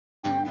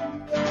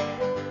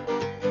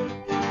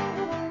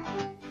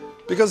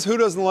Because who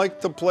doesn't like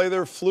to play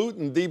their flute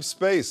in deep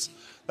space?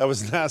 That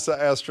was NASA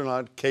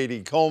astronaut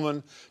Cady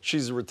Coleman.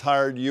 She's a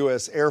retired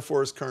U.S. Air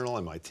Force colonel,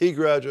 MIT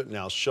graduate,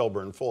 now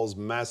Shelburne Falls,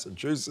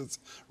 Massachusetts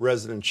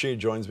resident. She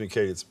joins me.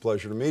 Cady, it's a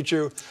pleasure to meet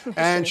you.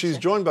 And she's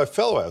joined by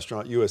fellow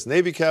astronaut, U.S.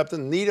 Navy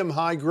captain, Needham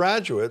High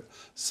graduate,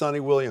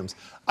 Suni Williams.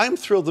 I'm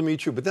thrilled to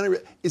meet you, but then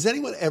is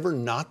anyone ever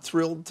not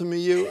thrilled to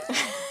meet you?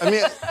 I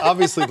mean,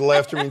 obviously the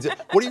laughter means it.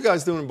 What are you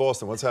guys doing in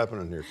Boston? What's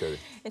happening here, Cady?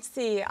 It's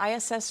the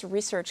ISS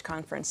Research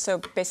Conference. So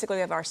basically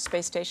we have our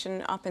space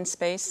station up in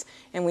space,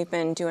 and we've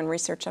been doing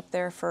research up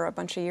there for a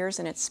bunch of years,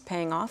 and it's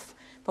paying off.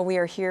 But we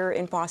are here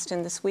in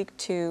Boston this week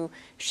to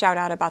shout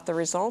out about the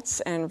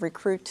results and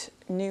recruit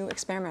new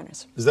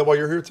experimenters. Is that why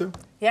you're here too?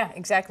 Yeah,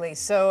 exactly.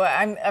 So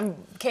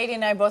Cady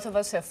and I, both of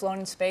us have flown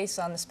in space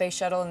on the space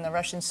shuttle and the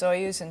Russian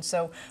Soyuz, and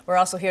so we're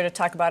also here to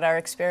talk about our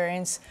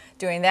experience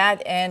doing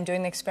that and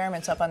doing the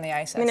experiments up on the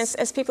ISS. I mean,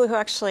 as people who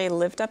actually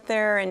lived up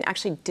there and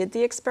actually did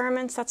the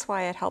experiments, that's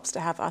why it helps to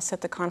have us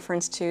at the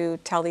conference to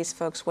tell these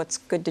folks what's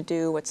good to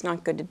do, what's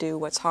not good to do,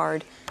 what's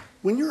hard.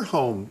 When you're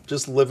home,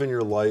 just living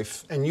your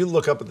life, and you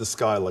look up at the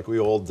sky like we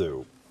all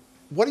do,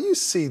 what do you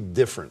see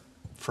different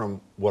from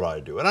what I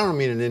do? And I don't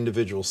mean an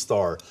individual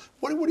star.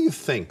 What do you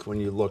think when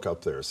you look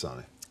up there,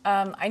 Suni?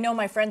 I know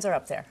my friends are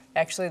up there.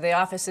 Actually, the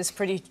office is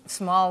pretty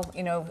small,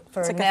 you know,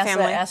 for like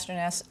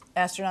NASA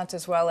astronauts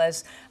as well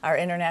as our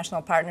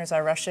international partners,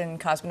 our Russian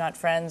cosmonaut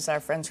friends, our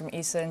friends from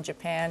ESA and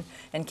Japan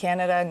and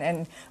Canada.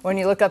 And when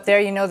you look up there,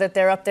 you know that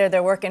they're up there,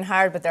 they're working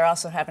hard, but they're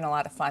also having a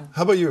lot of fun.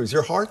 How about you? Does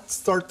your heart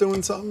start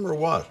doing something or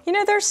what? You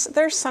know,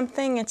 there's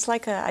something, it's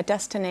like a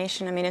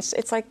destination. I mean,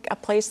 it's like a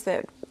place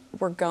that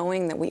we're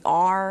going, that we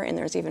are, and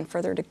there's even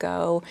further to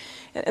go.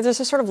 There's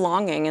a sort of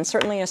longing and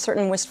certainly a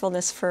certain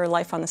wistfulness for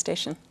life on the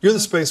station. You're the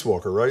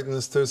spacewalker, right, in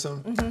this too,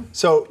 Suni? Mm-hmm.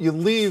 So you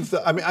leave,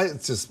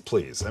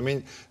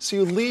 so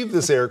you leave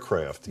this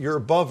aircraft, you're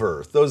above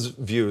Earth, those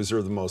views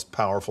are the most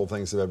powerful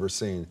things I've ever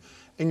seen,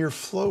 and you're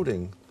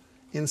floating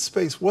in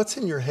space. What's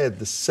in your head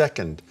the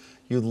second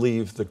you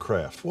leave the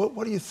craft?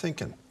 What are you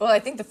thinking? Well, I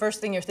think the first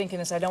thing you're thinking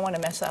is, I don't want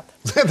to mess up.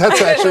 That's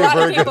actually a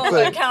very good thing. A lot of people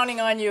are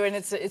counting on you, and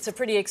it's a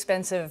pretty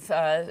expensive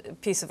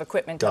piece of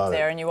equipment up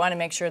there, and you want to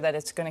make sure that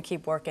it's going to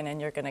keep working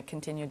and you're going to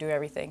continue to do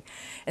everything.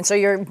 And so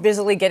you're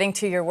busily getting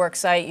to your work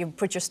site, you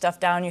put your stuff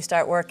down, you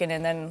start working,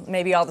 and then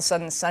maybe all of a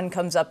sudden the sun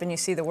comes up and you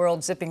see the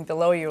world zipping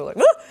below you, like,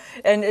 woo!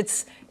 And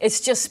it's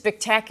just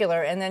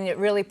spectacular, and then it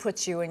really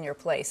puts you in your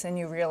place, and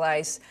you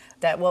realize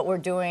that what we're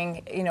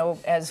doing, you know,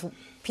 as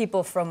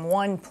people from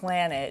one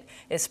planet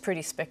is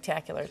pretty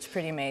spectacular. It's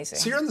pretty amazing.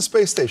 So you're in the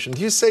space station.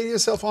 Do you say to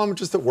yourself, oh, I'm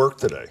just at work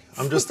today.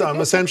 I'm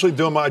essentially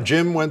doing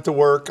Jim went to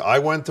work, I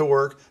went to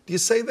work. Do you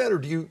say that, or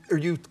are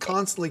you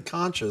constantly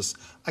conscious,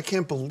 I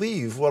can't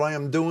believe what I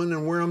am doing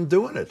and where I'm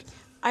doing it?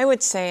 I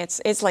would say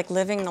it's like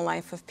living the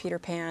life of Peter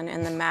Pan,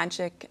 and the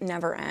magic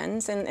never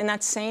ends. And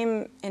that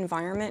same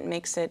environment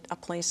makes it a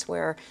place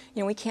where,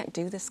 you know, we can't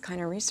do this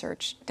kind of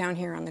research down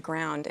here on the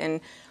ground.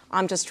 And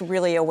I'm just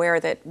really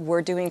aware that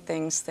we're doing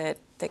things that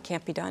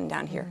can't be done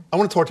down here. I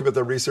want to talk to you about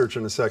the research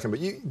in a second, but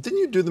didn't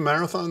you do the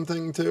marathon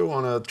thing too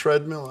on a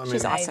treadmill? I mean,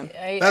 she's awesome.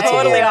 That's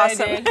totally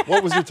awesome.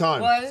 What was your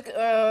time? Well, it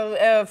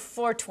was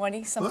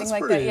 4:20, something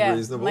like that. Yeah.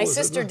 Reasonable, My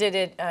sister did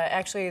it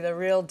actually the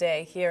real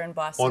day here in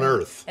Boston. On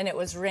Earth. And it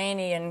was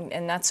rainy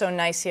and not so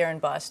nice here in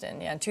Boston,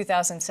 yeah, in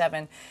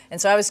 2007. And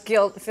so I was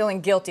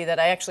feeling guilty that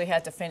I actually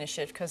had to finish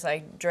it because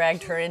I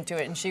dragged her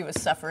into it and she was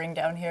suffering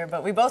down here.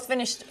 But we both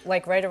finished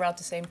like right around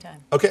the same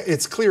time. Okay,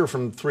 it's clear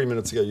from 3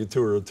 minutes ago you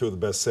two are two of the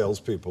best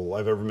salespeople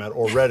I've ever met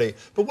already.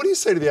 But what do you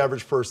say to the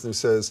average person who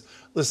says,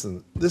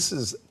 listen, this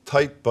is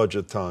tight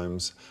budget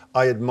times.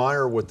 I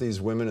admire what these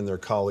women and their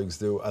colleagues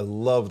do. I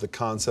love the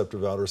concept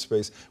of outer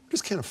space. We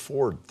just can't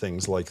afford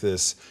things like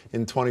this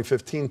in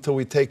 2015 until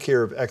we take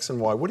care of X and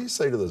Y. What do you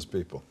say to those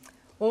people?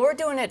 Well, we're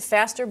doing it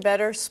faster,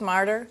 better,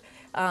 smarter.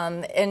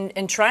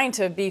 And trying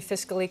to be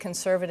fiscally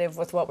conservative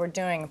with what we're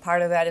doing.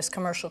 Part of that is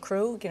commercial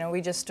crew. You know,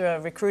 we just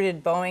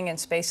recruited Boeing and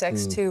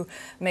SpaceX to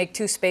make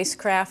 2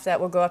 spacecraft that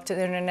will go up to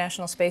the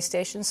International Space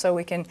Station, so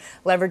we can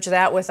leverage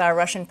that with our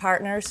Russian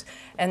partners,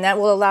 and that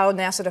will allow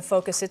NASA to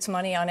focus its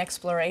money on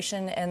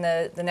exploration and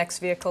the next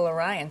vehicle,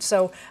 Orion.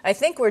 So I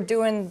think we're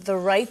doing the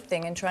right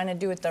thing and trying to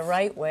do it the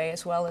right way,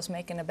 as well as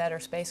making a better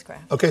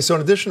spacecraft. Okay, so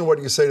in addition to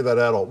what you say to that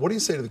adult, what do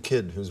you say to the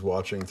kid who's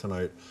watching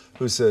tonight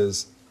who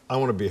says, I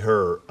want to be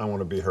her, I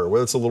want to be her,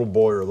 whether it's a little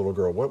boy or a little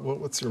girl?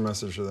 What's your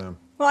message to them?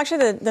 Well,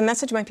 actually, the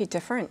message might be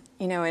different,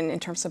 you know, in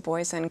terms of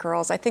boys and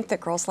girls. I think that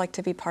girls like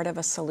to be part of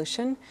a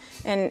solution,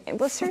 and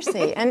well,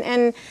 seriously,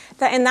 and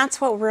that's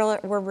what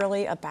we're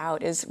really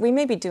about. Is we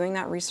may be doing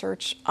that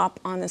research up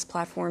on this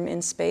platform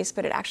in space,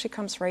 but it actually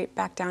comes right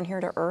back down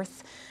here to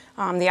Earth.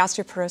 The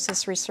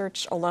osteoporosis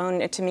research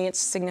alone, to me, it's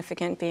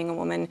significant. Being a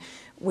woman,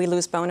 we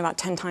lose bone about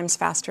 10 times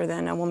faster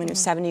than a woman who's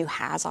 70 who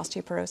has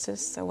osteoporosis.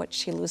 So what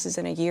she loses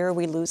in a year,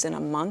 we lose in a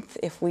month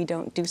if we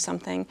don't do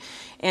something.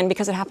 And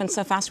because it happens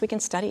so fast, we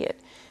can study it.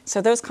 So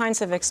those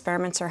kinds of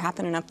experiments are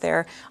happening up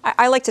there.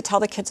 I like to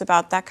tell the kids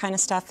about that kind of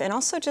stuff, and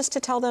also just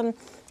to tell them,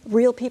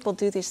 real people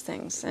do these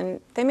things, and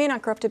they may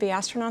not grow up to be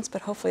astronauts,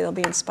 but hopefully they'll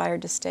be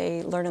inspired to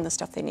stay learning the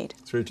stuff they need.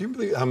 Do you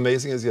believe how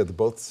amazing it is you have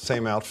both the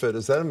same outfit?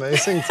 Is that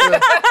amazing?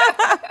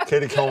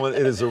 Cady Coleman,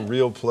 it is a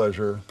real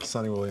pleasure.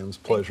 Suni Williams,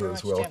 pleasure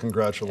as well. Jim.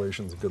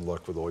 Congratulations and good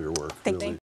luck with all your work. Thank you.